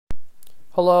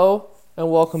Hello, and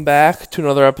welcome back to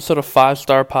another episode of 5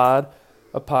 Star Pod,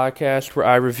 a podcast where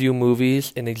I review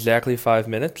movies in exactly 5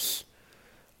 minutes.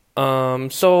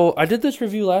 So I did this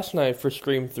review last night for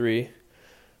Scream 3,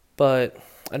 but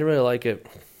I didn't really like it,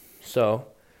 so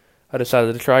I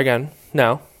decided to try again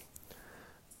now.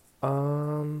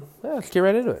 Let's get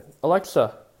right into it.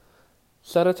 Alexa,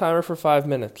 set a timer for 5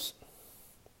 minutes.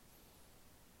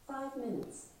 5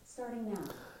 minutes, starting now.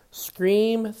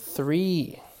 Scream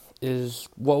 3 is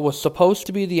what was supposed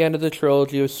to be the end of the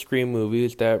trilogy of Scream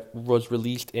movies that was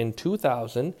released in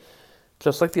 2000.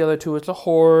 Just like the other two, it's a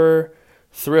horror,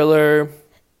 thriller,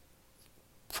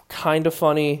 kind of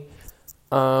funny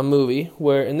movie,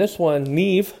 where in this one,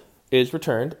 Neve is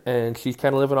returned, and she's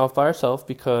kind of living off by herself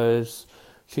because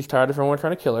she's tired of everyone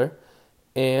trying to kill her.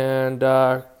 And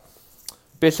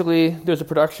basically, there's a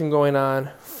production going on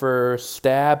for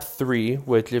Stab 3,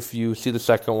 which if you see the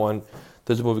second one,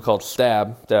 there's a movie called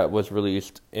Stab that was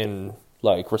released in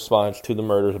response to the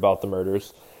murders about the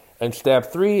murders. And Stab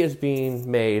 3 is being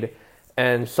made,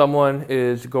 and someone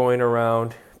is going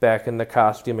around back in the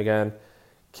costume again,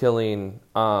 killing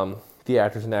the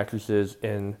actors and actresses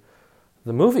in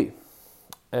the movie.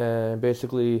 And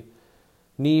basically,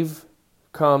 Neve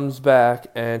comes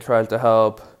back and tries to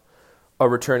help a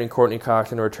returning Courtney Cox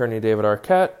and a returning David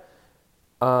Arquette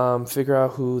figure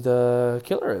out who the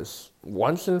killer is.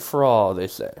 Once and for all, they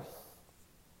say.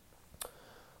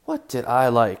 What did I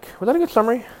like? Was that a good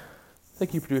summary?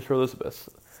 Thank you, producer Elizabeth.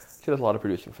 She does a lot of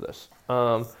producing for this.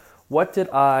 What did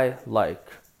I like?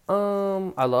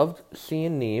 I loved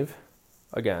seeing Neve.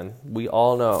 Again, we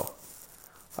all know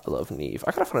I love Neve.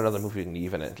 I gotta find another movie with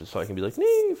Neve in it just so I can be like,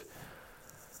 Neve!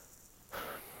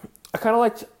 I kind of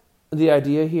liked the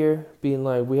idea here being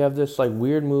like, we have this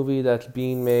weird movie that's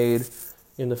being made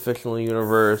in the fictional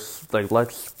universe.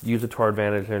 Let's use it to our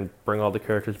advantage and bring all the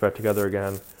characters back together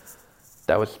again.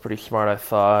 That was pretty smart, I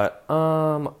thought.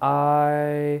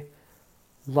 I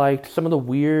liked some of the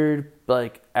weird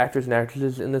actors and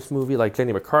actresses in this movie.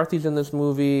 Jenny McCarthy's in this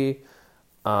movie.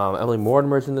 Emily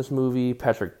Mortimer's in this movie.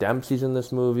 Patrick Dempsey's in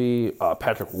this movie.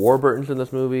 Patrick Warburton's in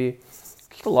this movie.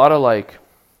 Just a lot of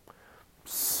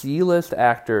C-list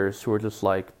actors who are just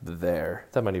there.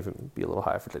 That might even be a little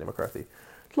high for Jenny McCarthy.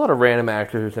 There's a lot of random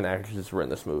actors and actresses who were in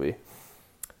this movie.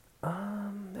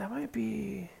 That might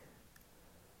be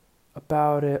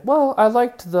about it. Well, I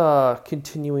liked the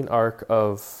continuing arc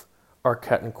of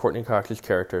Arquette and Courtney Cox's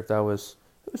character. It was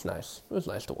nice. It was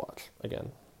nice to watch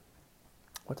again.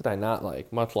 What did I not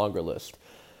like? Much longer list.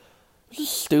 It was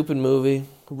a stupid movie. It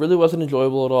really wasn't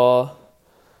enjoyable at all.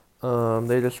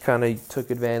 They just kind of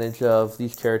took advantage of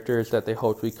these characters that they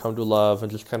hoped we'd come to love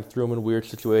and just kind of threw them in weird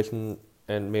situations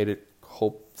and made it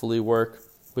hopefully work,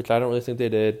 which I don't really think they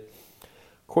did.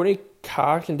 Courtney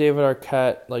Cox and David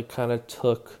Arquette kind of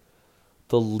took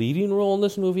the leading role in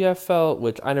this movie, I felt,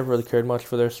 which I never really cared much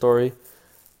for their story.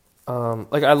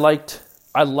 I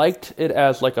liked it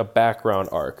as a background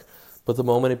arc, but the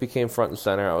moment it became front and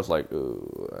center, I was like,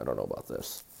 ooh, I don't know about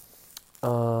this.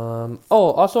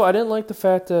 Also, I didn't like the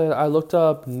fact that I looked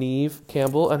up Neve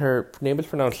Campbell, and her name is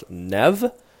pronounced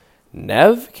Neve.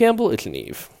 Neve Campbell? It's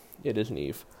Neve. It is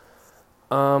Neve.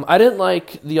 I didn't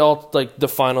like the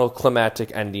final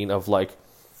climactic ending of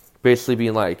basically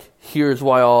being here's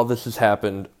why all this has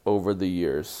happened over the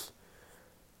years.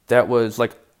 That was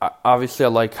obviously I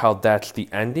like how that's the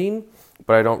ending,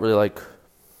 but I don't really like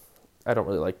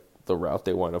the route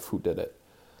they went of who did it.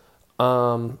 I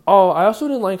also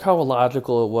didn't like how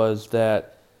illogical it was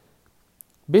that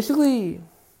basically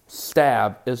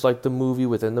Stab is the movie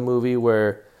within the movie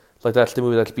where that's the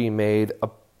movie that's being made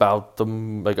about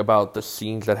the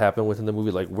scenes that happen within the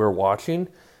movie we're watching,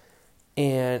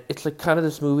 and it's kind of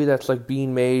this movie that's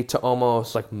being made to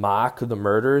almost mock the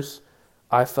murders,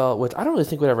 I felt, which I don't really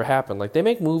think would ever happen. They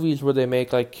make movies where they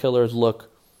make killers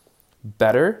look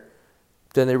better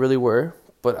than they really were,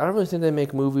 but I don't really think they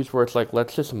make movies where it's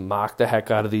let's just mock the heck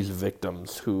out of these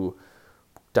victims who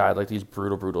died these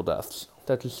brutal deaths.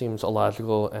 That just seems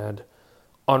illogical and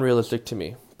unrealistic to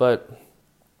me. But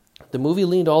the movie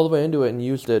leaned all the way into it and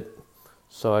used it,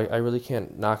 so I really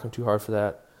can't knock them too hard for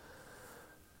that.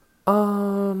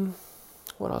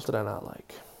 What else did I not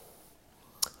like?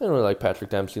 I didn't really like Patrick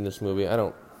Dempsey in this movie.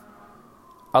 I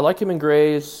like him in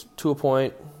Grey's to a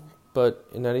point, but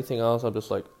in anything else, I'm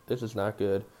just this is not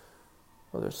good.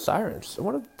 Oh, there's sirens. I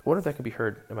wonder if that could be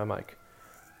heard in my mic.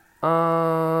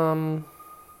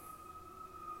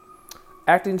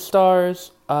 Acting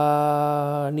stars,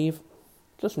 Neve.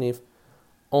 Just Neve.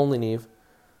 Only Neve.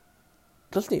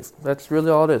 Just Neve. That's really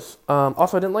all it is.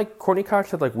 Also, I didn't like Courtney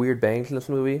Cox had weird bangs in this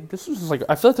movie. This was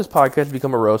I feel this podcast has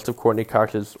become a roast of Courtney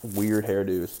Cox's weird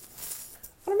hairdos.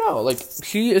 don't know. Like,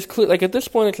 she is clear. Like, at this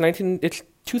point, it's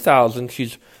 2000.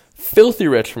 She's filthy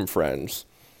rich from Friends.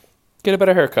 Get a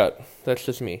better haircut. That's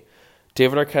just me.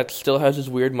 David Arquette still has his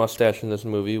weird mustache in this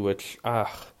movie, which, I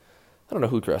don't know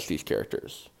who dressed these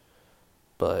characters.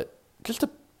 But just a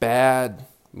bad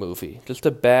movie. Just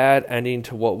a bad ending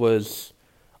to what was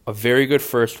a very good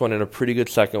first one and a pretty good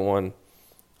second one.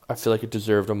 I feel like it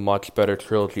deserved a much better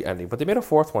trilogy ending. But they made a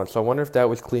fourth one, so I wonder if that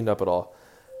was cleaned up at all.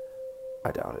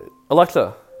 I doubt it.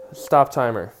 Alexa, stop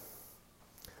timer.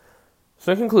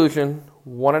 So in conclusion,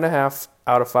 1.5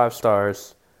 out of 5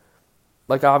 stars.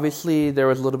 Like, obviously, there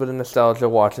was a little bit of nostalgia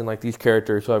watching, like, these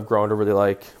characters who I've grown to really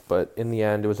like. But in the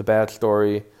end, it was a bad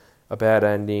story, a bad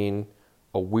ending,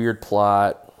 a weird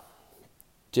plot.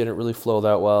 Didn't really flow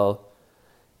that well.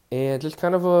 And just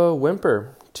kind of a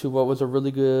whimper to what was a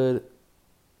really good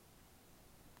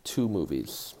 2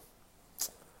 movies.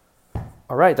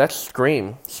 All right, that's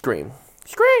Scream.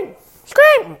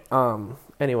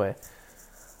 Anyway,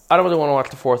 I don't really want to watch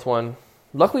the 4th one.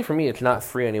 Luckily for me, it's not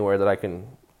free anywhere that I can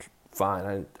find.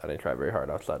 I didn't try very hard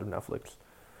outside of Netflix.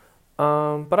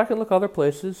 But I can look other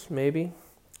places, maybe.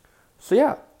 So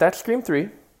yeah, that's Scream 3.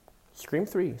 Scream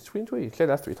 3. Say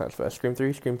that 3 times fast. Scream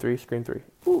 3.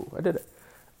 Ooh, I did it.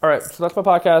 All right, so that's my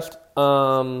podcast.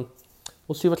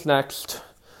 We'll see what's next.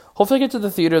 Hopefully I get to the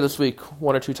theater this week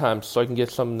 1 or 2 times so I can get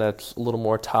something that's a little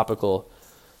more topical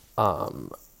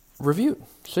reviewed.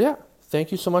 So yeah,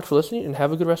 thank you so much for listening and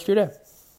have a good rest of your day.